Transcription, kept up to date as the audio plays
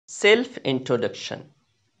Self-introduction.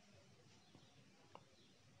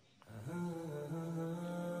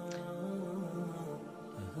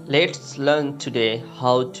 Let's learn today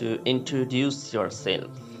how to introduce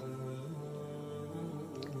yourself.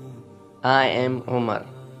 I am Umar.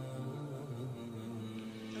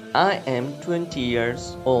 I am 20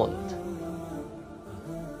 years old.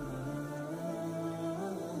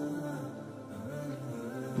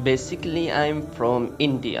 Basically, I am from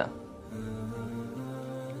India.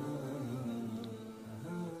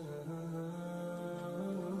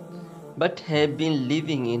 But have been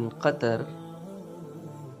living in Qatar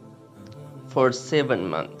for 7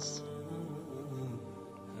 months.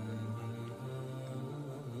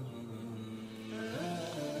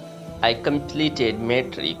 I completed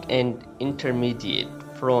matric and intermediate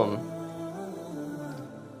from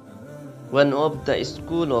one of the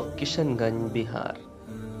school of Kishanganj, Bihar.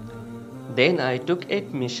 Then I took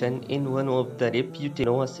admission in one of the reputed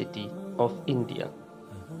university of India,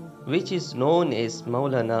 which is known as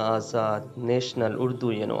Maulana Azad National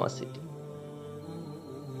Urdu University,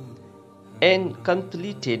 and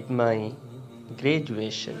completed my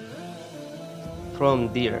graduation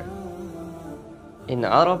from there in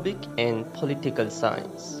Arabic and political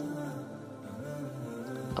science.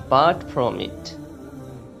 Apart from it,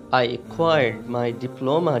 I acquired my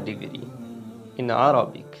diploma degree in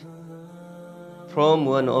Arabic from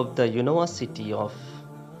one of the University of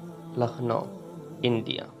Lucknow,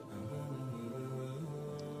 India.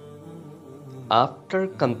 After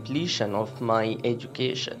completion of my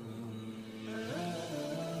education,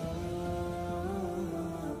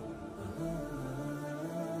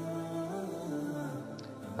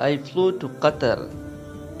 I flew to Qatar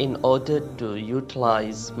in order to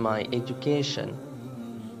utilize my education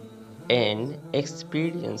and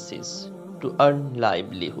experiences to earn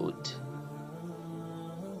livelihood.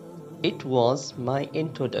 It was my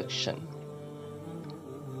introduction.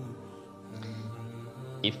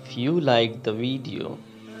 If you liked the video,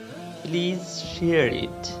 please share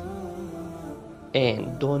it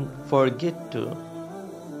and don't forget to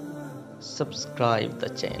subscribe the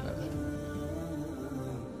channel.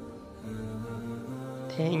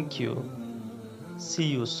 Thank you. See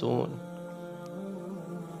you soon.